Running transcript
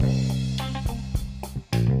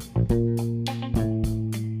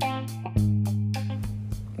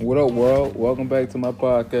What up, world? Welcome back to my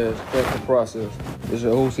podcast, Trust the Process. It's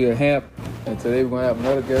your host here, Hamp, and today we're going to have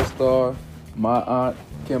another guest star, my aunt,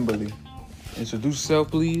 Kimberly. Introduce yourself,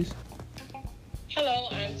 please. Hello,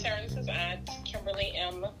 I'm Terence's aunt, Kimberly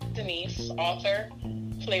M. Denise, author,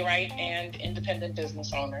 playwright, and independent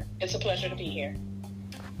business owner. It's a pleasure to be here.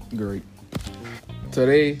 Great.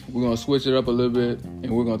 Today, we're going to switch it up a little bit, and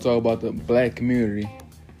we're going to talk about the black community.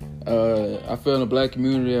 I feel in the black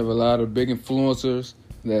community, we have a lot of big influencers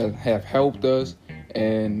that have helped us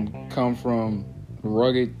and come from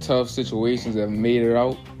rugged, tough situations that have made it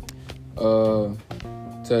out.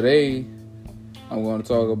 Today, I'm going to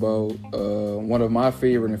talk about one of my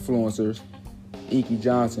favorite influencers, Inky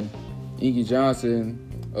Johnson. Inky Johnson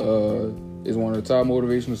is one of the top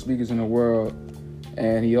motivational speakers in the world,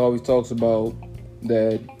 and he always talks about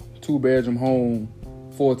that 2-bedroom home,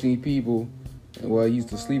 14 people. Well, he used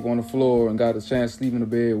to sleep on the floor and got a chance to sleep in the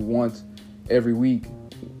bed once every week.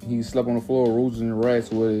 He slept on the floor, roaches and rats,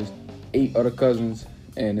 with his 8 other cousins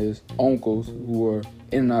and his uncles who were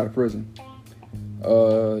in and out of prison.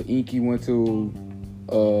 Inky went to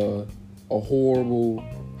a horrible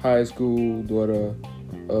high school where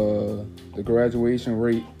the graduation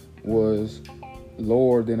rate was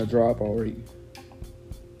lower than the dropout rate,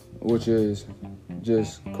 which is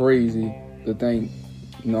just crazy to think,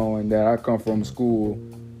 knowing that I come from a school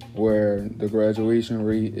where the graduation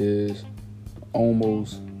rate is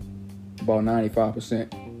almost about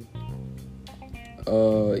 95%.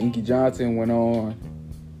 Inky Johnson went on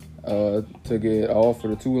to get an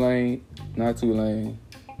offer to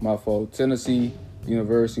Tennessee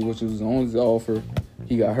University, which was the only offer.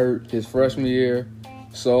 He got hurt his freshman year,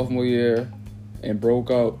 sophomore year, and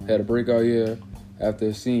had a breakout year after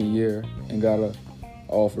his senior year and got an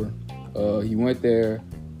offer. He went there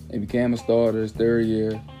and became a starter his third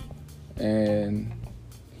year, and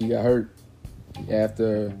he got hurt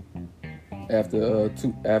after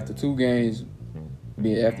two games,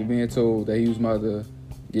 after being told that he was about to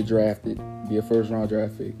get drafted, be a first-round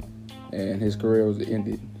draft pick, and his career was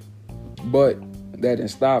ended. But that didn't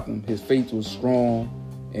stop him. His faith was strong,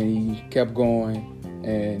 and he kept going,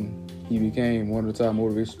 and he became one of the top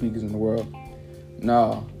motivational speakers in the world.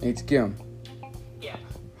 Now, Auntie Kim, Yeah.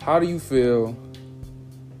 how do you feel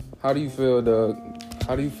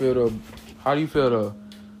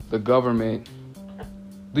the government?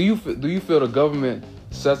 Do you feel the government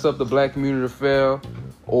sets up the black community to fail,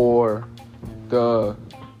 or the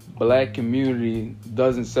black community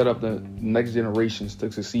doesn't set up the next generations to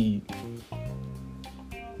succeed?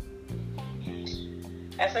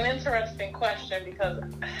 That's an interesting question, because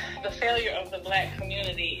the failure of the black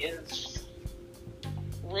community is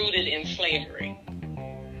rooted in slavery.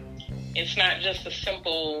 It's not just a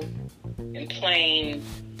simple and plain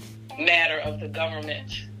matter of the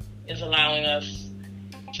government is allowing us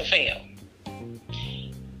to fail.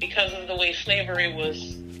 Because of the way slavery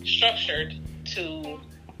was structured to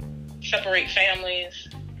separate families,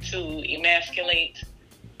 to emasculate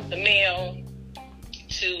the male,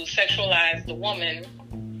 to sexualize the woman,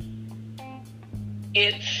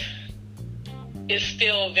 it is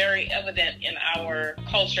still very evident in our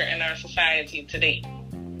culture and our society today.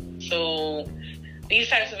 So these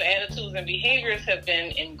types of attitudes and behaviors have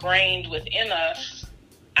been ingrained within us,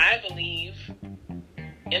 I believe,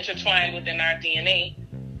 intertwined within our DNA,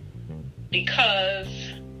 because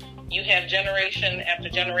you have generation after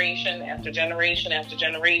generation after generation after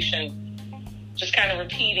generation just kind of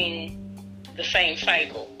repeating the same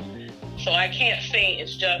cycle. So I can't say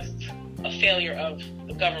it's just a failure of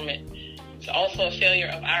the government. It's also a failure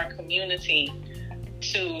of our community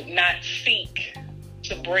to not seek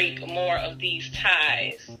to break more of these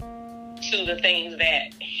ties to the things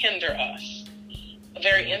that hinder us. A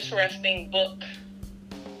very interesting book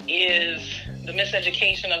is The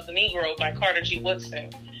Miseducation of the Negro by Carter G. Woodson.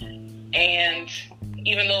 And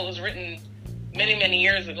even though it was written many, many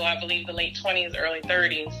years ago, I believe the late 20s, early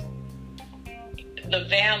 30s,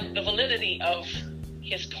 the validity of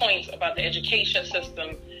his points about the education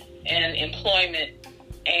system and employment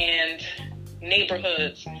and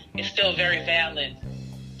neighborhoods is still very valid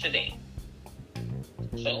today.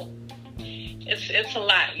 So it's a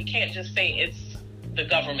lot. You can't just say it's the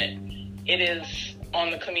government. It is on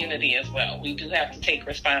the community as well. We do have to take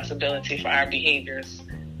responsibility for our behaviors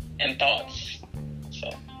and thoughts.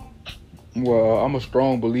 Well, I'm a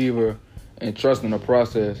strong believer in trusting the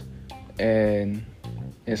process, and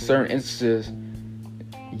in certain instances,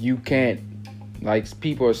 you can't, like,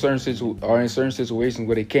 people are in certain situations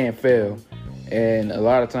where they can't fail, and a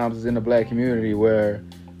lot of times it's in the black community where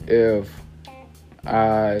if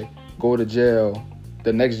I go to jail,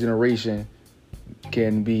 the next generation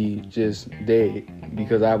can be just dead.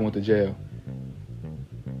 because I went to jail.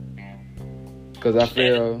 Because I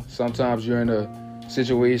feel sometimes you're in a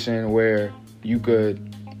situation where you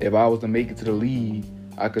could, if I was to make it to the league,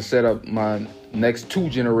 I could set up my next 2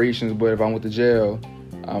 generations, but if I went to jail,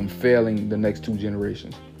 I'm failing the next 2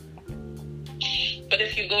 generations. But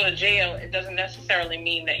if you go to jail, it doesn't necessarily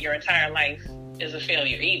mean that your entire life is a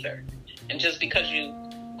failure either. And just because you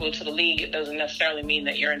go to the league, it doesn't necessarily mean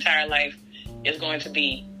that your entire life is going to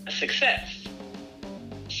be a success.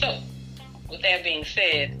 So, with that being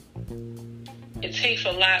said, it takes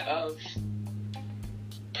a lot of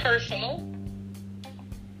personal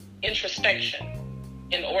introspection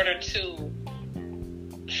in order to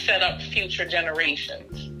set up future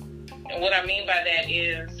generations. And what I mean by that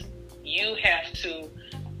is you have to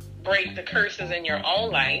break the curses in your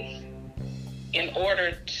own life in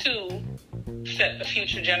order to set the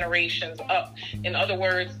future generations up. In other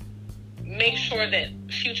words, make sure that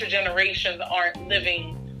future generations aren't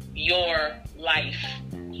living your life.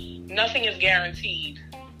 Nothing is guaranteed,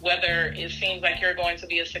 whether it seems like you're going to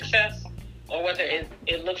be a success or whether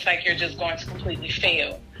it looks like you're just going to completely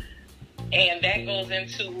fail. And that goes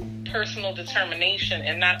into personal determination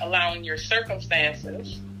and not allowing your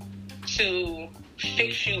circumstances to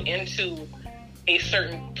fix you into a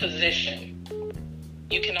certain position.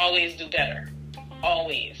 You can always do better.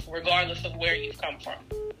 Always. Regardless of where you've come from.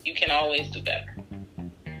 You can always do better.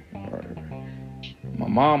 Right. My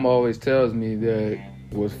mom always tells me that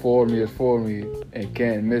what's for me is for me and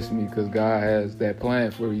can't miss me because God has that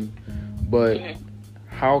plan for you. But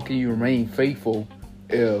how can you remain faithful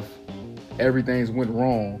if everything's went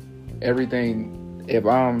wrong? If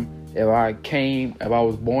I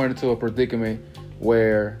was born into a predicament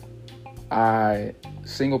where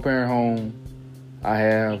single parent home,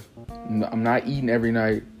 I'm not eating every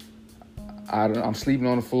night, I'm sleeping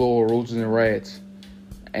on the floor, roaches and rats,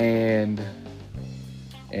 and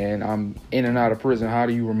I'm in and out of prison, how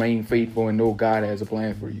do you remain faithful and know God has a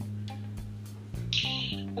plan for you?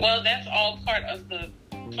 Well, that's all part of the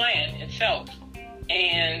plan itself.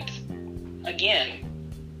 And again,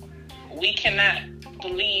 we cannot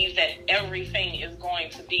believe that everything is going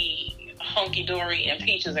to be hunky-dory and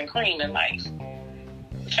peaches and cream in life.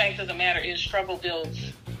 The fact of the matter is struggle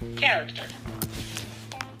builds character.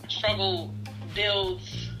 Struggle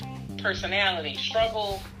builds personality.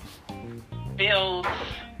 Struggle builds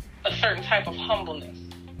a certain type of humbleness.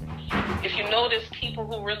 If you notice people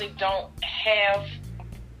who really don't have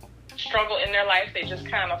struggle in their life, they just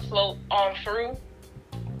kind of float on through,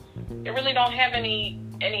 they really don't have any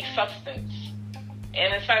substance.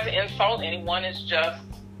 And it's not to insult anyone, it's just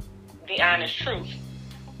the honest truth.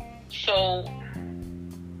 So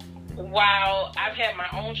while I've had my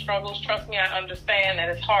own struggles, trust me, I understand that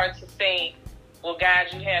it's hard to say, well, God,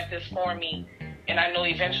 you have this for me, and I know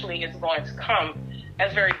eventually it's going to come.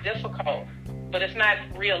 That's very difficult, but it's not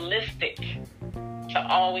realistic to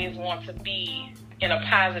always want to be in a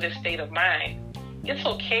positive state of mind. It's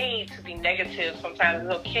okay to be negative sometimes.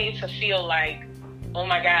 It's okay to feel like, oh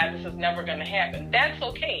my God, this is never going to happen. That's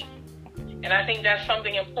okay. And I think that's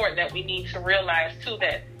something important that we need to realize too,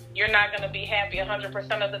 that you're not going to be happy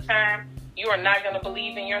 100% of the time. You are not going to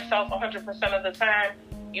believe in yourself 100% of the time.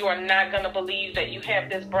 You are not going to believe that you have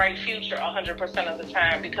this bright future 100% of the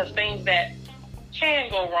time, because things that can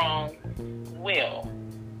go wrong will.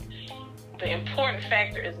 The important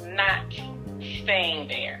factor is not staying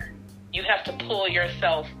there. You have to pull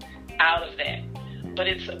yourself out of that. But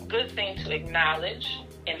it's a good thing to acknowledge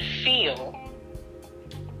and feel,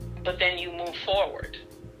 but then you move forward.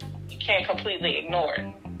 You can't completely ignore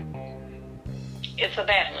it. It's a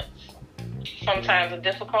balance. Sometimes a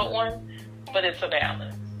difficult one, but it's a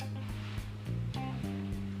balance.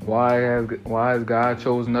 Why has God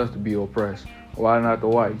chosen us to be oppressed? Why not the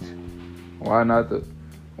whites? Why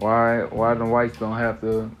the whites don't have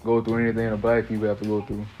to go through anything the black people have to go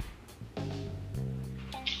through?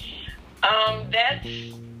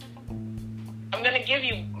 I'm going to give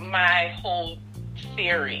you my whole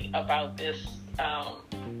theory about this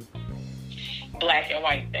black and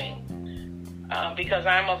white thing, because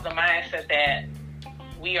I'm of the mindset that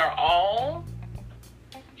we are all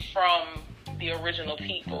from the original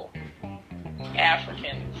people,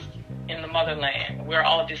 Africans in the motherland. We're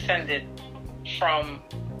all descended from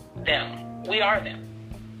them. We are them.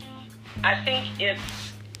 I think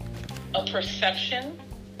it's a perception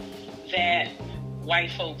that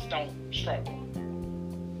white folks don't struggle.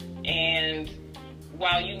 And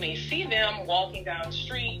while you may see them walking down the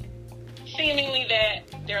street, seemingly that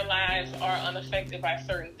their lives are unaffected by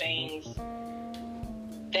certain things,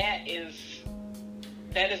 that is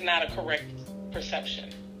not a correct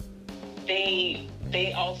perception.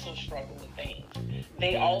 They also struggle with things.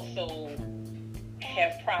 they also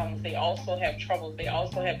have problems. They also have troubles. They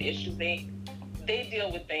also have issues. They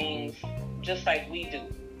deal with things just like we do.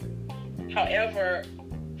 However,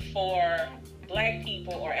 for Black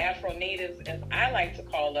people, or Afro-Natives, as I like to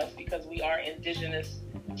call us, because we are indigenous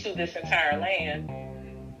to this entire land,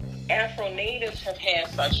 Afro-Natives have had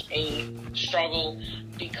such a struggle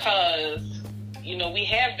because, we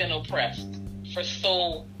have been oppressed for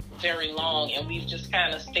so very long, and we've just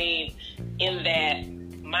kind of stayed in that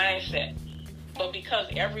mindset. But because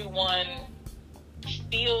everyone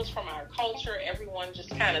steals from our culture, everyone just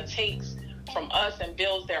kind of takes from us and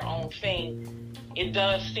builds their own thing, it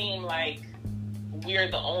does seem like we're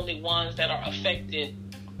the only ones that are affected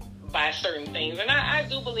by certain things. And I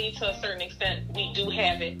do believe to a certain extent we do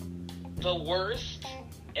have it the worst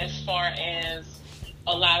as far as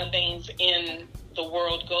a lot of things in the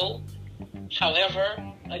world go. However,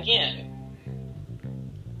 again,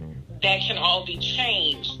 that can all be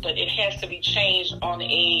changed, but it has to be changed on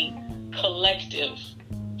a collective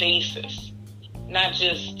basis, not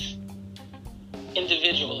just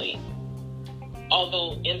individually.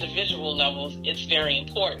 Although individual levels, it's very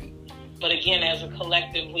important. But again, as a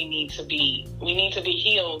collective, we need to be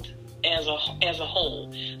healed as a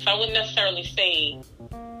whole. So I wouldn't necessarily say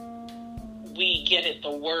we get it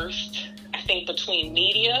the worst. I think between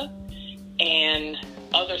media and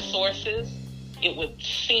other sources, it would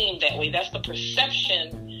seem that way. That's the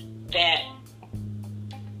perception that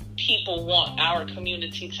people want our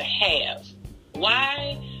community to have.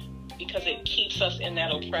 Why? Because it keeps us in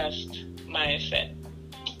that oppressed mindset.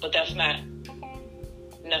 But that's not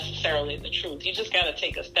necessarily the truth. You just got to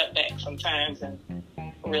take a step back sometimes and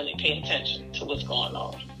really pay attention to what's going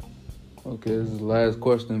on. Okay, this is the last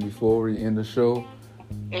question before we end the show.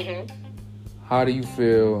 Mm-hmm. How do you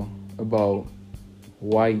feel about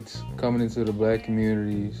whites coming into the Black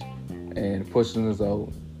communities and pushing us out,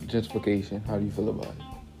 gentrification? How do you feel about it?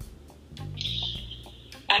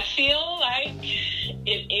 I feel like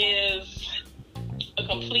it is a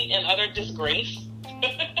complete and utter disgrace.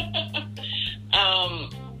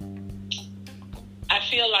 I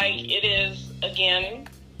feel like it is, again,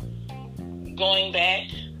 going back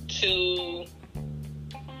to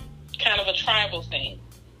kind of a tribal thing.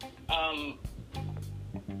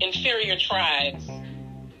 Inferior tribes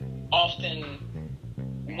often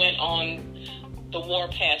went on the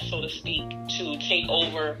warpath, so to speak, to take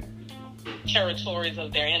over territories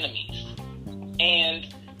of their enemies.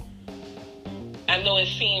 And I know it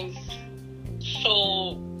seems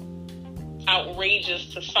so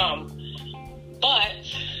outrageous to some, but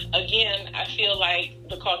again, I feel like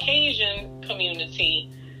the Caucasian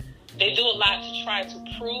community, they do a lot to try to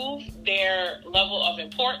prove their level of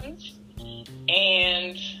importance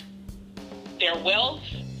and their wealth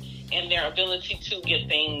and their ability to get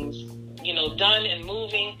things, done and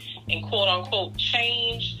moving and quote unquote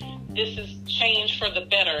change. This is change for the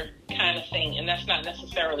better kind of thing. And that's not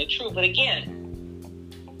necessarily true. But again,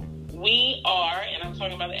 we are, and I'm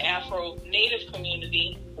talking about the Afro-Native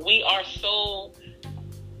community, we are so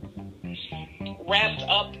wrapped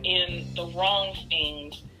up in the wrong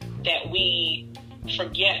things that we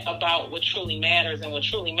forget about what truly matters. And what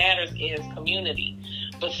truly matters is community.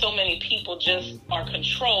 But so many people just are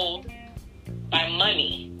controlled by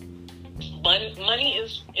money. Money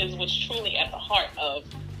is what's truly at the heart of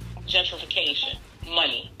gentrification.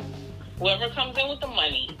 Money. Whoever comes in with the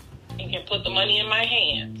money and can put the money in my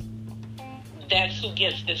hands, that's who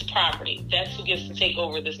gets this property. That's who gets to take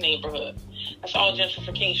over this neighborhood. That's all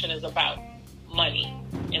gentrification is about. Money.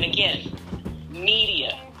 And again,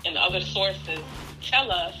 media and other sources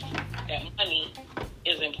tell us that money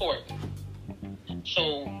is important.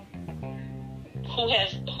 So who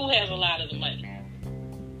has a lot of the money?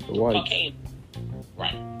 The whites. Okay.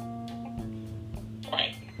 Right.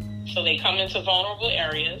 So they come into vulnerable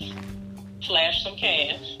areas, flash some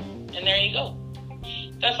cash, and there you go.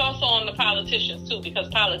 That's also on the politicians too, because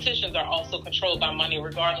politicians are also controlled by money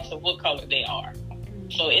regardless of what color they are.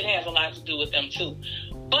 So it has a lot to do with them too.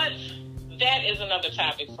 But that is another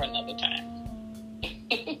topic for another time.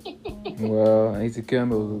 Well, Auntie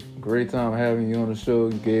Kim, it was a great time having you on the show.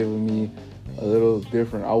 You gave me a little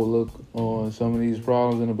different outlook on some of these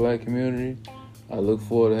problems in the Black community. I look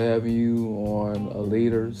forward to having you on a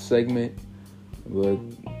later segment, but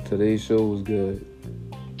today's show was good.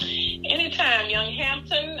 Anytime, Young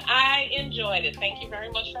Hampton. I enjoyed it. Thank you very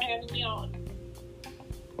much for having me on.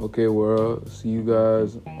 Okay, world. See you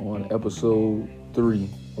guys on episode 3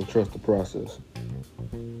 of Trust the Process.